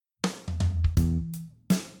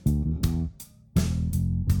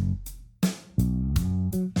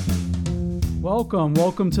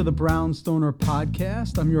Welcome to the Brownstoner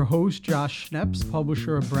podcast. I'm your host, Josh Schneps,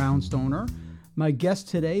 publisher of Brownstoner. My guest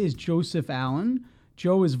today is Joseph Allen.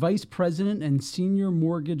 Joe is Vice President and Senior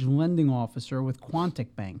Mortgage Lending Officer with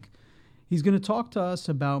Quontic Bank. He's going to talk to us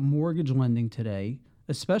about mortgage lending today,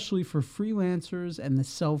 especially for freelancers and the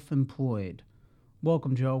self-employed.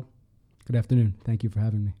 Welcome, Joe. Good afternoon. Thank you for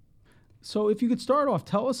having me. So if you could start off,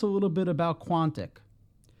 tell us a little bit about Quontic.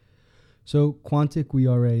 So Quontic, we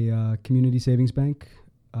are a community savings bank,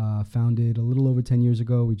 founded a little over 10 years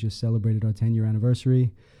ago. We just celebrated our 10-year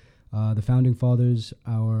anniversary. The founding fathers,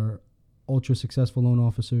 our ultra successful loan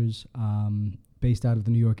officers, based out of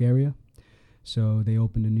the New York area. So they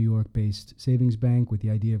opened a New York-based savings bank with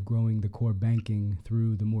the idea of growing the core banking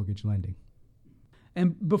through the mortgage lending.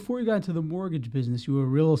 And before you got into the mortgage business, you were a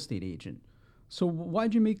real estate agent. So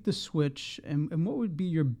why'd you make the switch, and what would be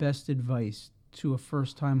your best advice to a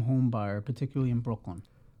first-time home buyer, particularly in Brooklyn?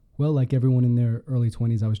 Well, like everyone in their early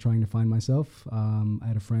 20s, I was trying to find myself. I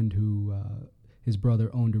had a friend who, his brother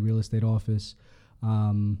owned a real estate office.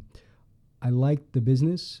 I liked the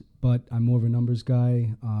business, but I'm more of a numbers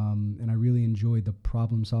guy, and I really enjoyed the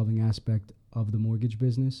problem-solving aspect of the mortgage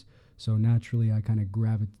business. So naturally, I kind of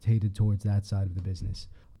gravitated towards that side of the business.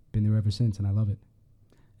 Been there ever since, and I love it.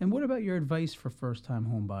 And what about your advice for first-time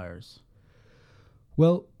home buyers?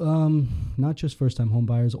 Well, not just first-time home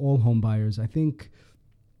buyers, all home buyers. I think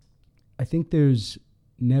there's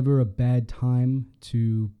never a bad time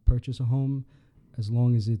to purchase a home as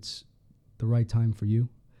long as it's the right time for you.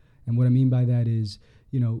 And what I mean by that is,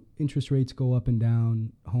 interest rates go up and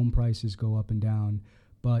down, home prices go up and down,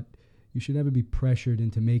 but you should never be pressured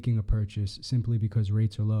into making a purchase simply because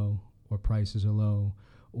rates are low or prices are low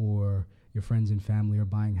or your friends and family are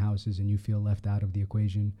buying houses and you feel left out of the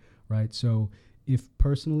equation, right? So if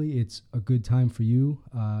personally it's a good time for you,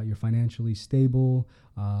 you're financially stable,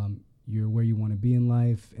 you're where you want to be in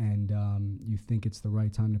life, and you think it's the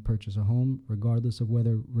right time to purchase a home, regardless of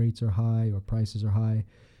whether rates are high or prices are high,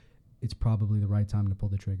 it's probably the right time to pull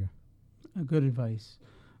the trigger. Good advice.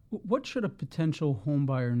 What should a potential home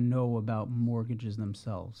buyer know about mortgages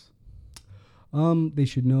themselves? They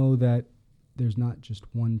should know that there's not just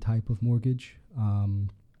one type of mortgage.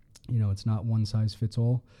 It's not one size fits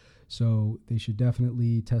all. So they should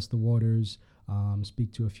definitely test the waters,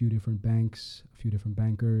 speak to a few different banks, a few different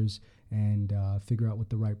bankers, and figure out what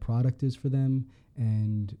the right product is for them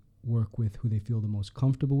and work with who they feel the most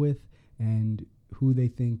comfortable with and who they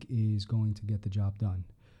think is going to get the job done.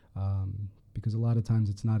 Because a lot of times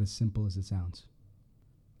it's not as simple as it sounds.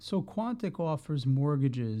 So Quontic offers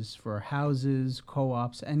mortgages for houses,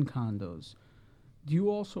 co-ops, and condos. Do you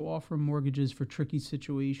also offer mortgages for tricky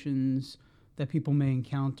situations that people may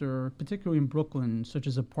encounter, particularly in Brooklyn, such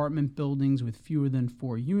as apartment buildings with fewer than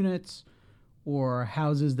 4 units, or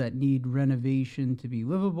houses that need renovation to be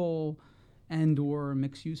livable, and or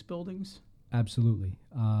mixed-use buildings? Absolutely.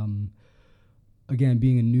 Again,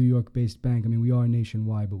 being a New York-based bank, we are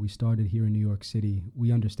nationwide, but we started here in New York City.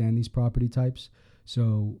 We understand these property types,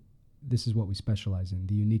 so this is what we specialize in,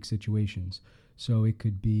 the unique situations. So it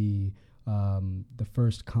could be the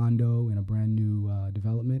first condo in a brand new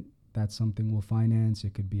development. That's something we'll finance.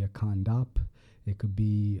 It could be a condop. It could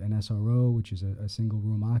be an SRO, which is a single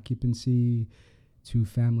room occupancy, 2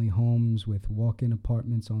 family homes with walk-in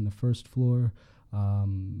apartments on the first floor.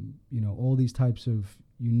 All these types of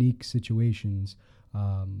unique situations.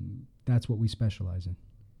 That's what we specialize in.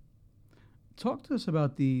 Talk to us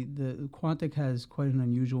about the Quontic has quite an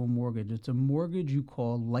unusual mortgage. It's a mortgage you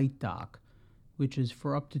call Light Doc, which is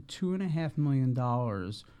for up to $2.5 million,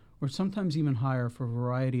 or sometimes even higher for a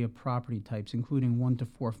variety of property types, including 1 to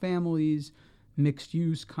 4 families, mixed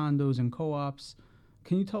use, condos, and co-ops.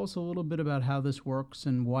 Can you tell us a little bit about how this works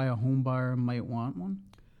and why a home buyer might want one?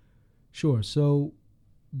 Sure. So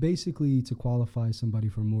basically, to qualify somebody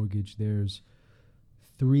for a mortgage, there's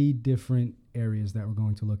 3 different areas that we're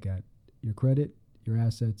going to look at: your credit, your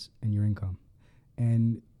assets, and your income.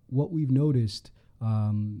 And what we've noticed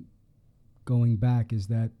going back is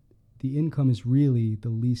that the income is really the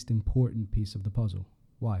least important piece of the puzzle.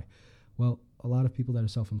 Why? Well, a lot of people that are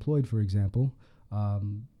self-employed, for example,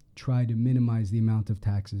 try to minimize the amount of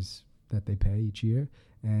taxes that they pay each year,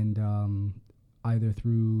 and either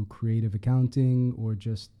through creative accounting or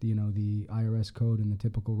just the IRS code and the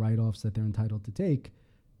typical write-offs that they're entitled to take,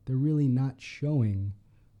 they're really not showing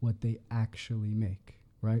what they actually make,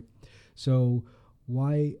 right? So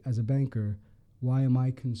why, as a banker, why am I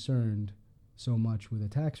concerned so much with a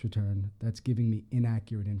tax return that's giving me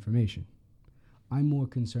inaccurate information? I'm more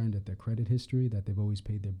concerned at their credit history, that they've always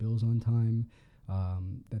paid their bills on time,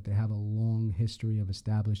 that they have a long history of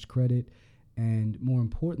established credit, and more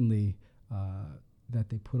importantly, that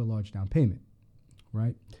they put a large down payment,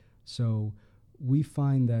 right? So we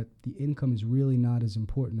find that the income is really not as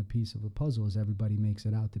important a piece of the puzzle as everybody makes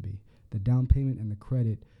it out to be. The down payment and the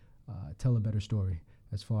credit tell a better story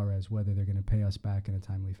as far as whether they're going to pay us back in a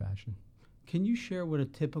timely fashion. Can you share what a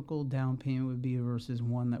typical down payment would be versus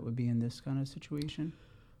one that would be in this kind of situation?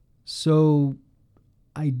 So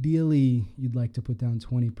ideally, you'd like to put down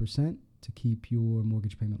 20% to keep your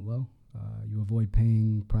mortgage payment low. You avoid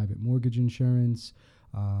paying private mortgage insurance.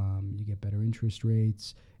 You get better interest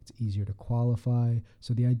rates. It's easier to qualify.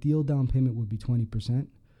 So the ideal down payment would be 20%,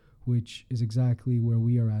 which is exactly where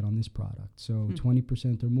we are at on this product. So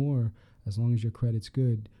 20% or more, as long as your credit's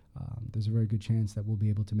good, there's a very good chance that we'll be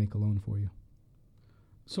able to make a loan for you.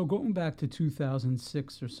 So going back to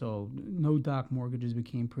 2006 or so, no-doc mortgages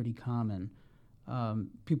became pretty common.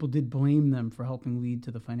 People did blame them for helping lead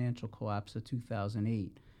to the financial collapse of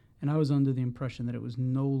 2008. And I was under the impression that it was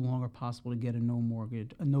no longer possible to get a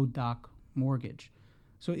no-doc mortgage.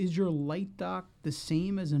 So is your light doc the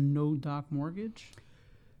same as a no-doc mortgage?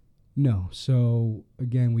 No. So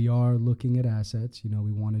again, we are looking at assets. You know,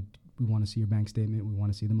 we want to see your bank statement. We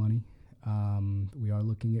want to see the money. We are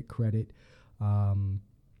looking at credit.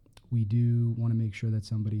 We do want to make sure that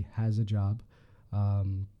somebody has a job.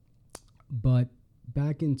 But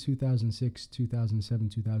back in 2006, 2007,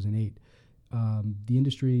 2008, the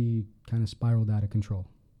industry kind of spiraled out of control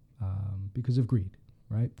because of greed,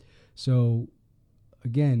 right? So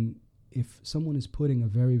again, if someone is putting a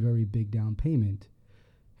very, very big down payment,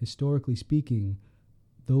 historically speaking,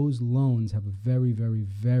 those loans have a very, very,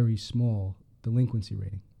 very small delinquency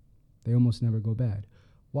rating. They almost never go bad.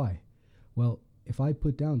 Why? Well, if I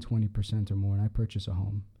put down 20% or more and I purchase a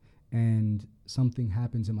home and something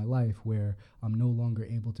happens in my life where I'm no longer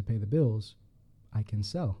able to pay the bills, I can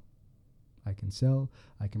sell. I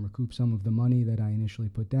can recoup some of the money that I initially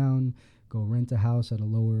put down, go rent a house at a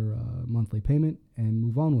lower monthly payment, and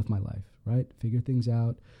move on with my life, right? Figure things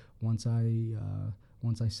out. Once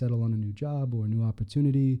I settle on a new job or a new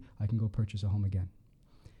opportunity, I can go purchase a home again.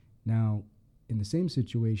 Now, in the same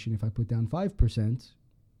situation, if I put down 5%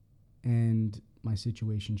 and my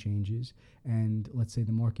situation changes, and let's say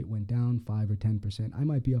the market went down 5 or 10%, I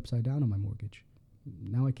might be upside down on my mortgage.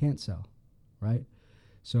 Now I can't sell, right?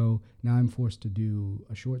 So now I'm forced to do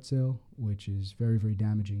a short sale, which is very, very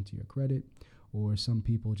damaging to your credit. Or some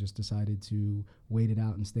people just decided to wait it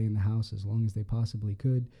out and stay in the house as long as they possibly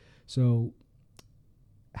could. So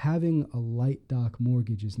having a light doc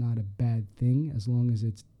mortgage is not a bad thing as long as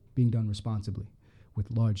it's being done responsibly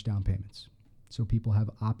with large down payments. So people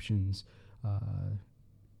have options,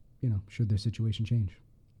 should their situation change.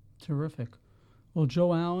 Terrific. Well,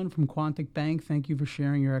 Joe Allen from Quontic Bank, thank you for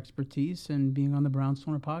sharing your expertise and being on the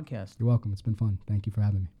Brownstoner podcast. You're welcome. It's been fun. Thank you for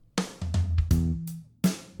having me.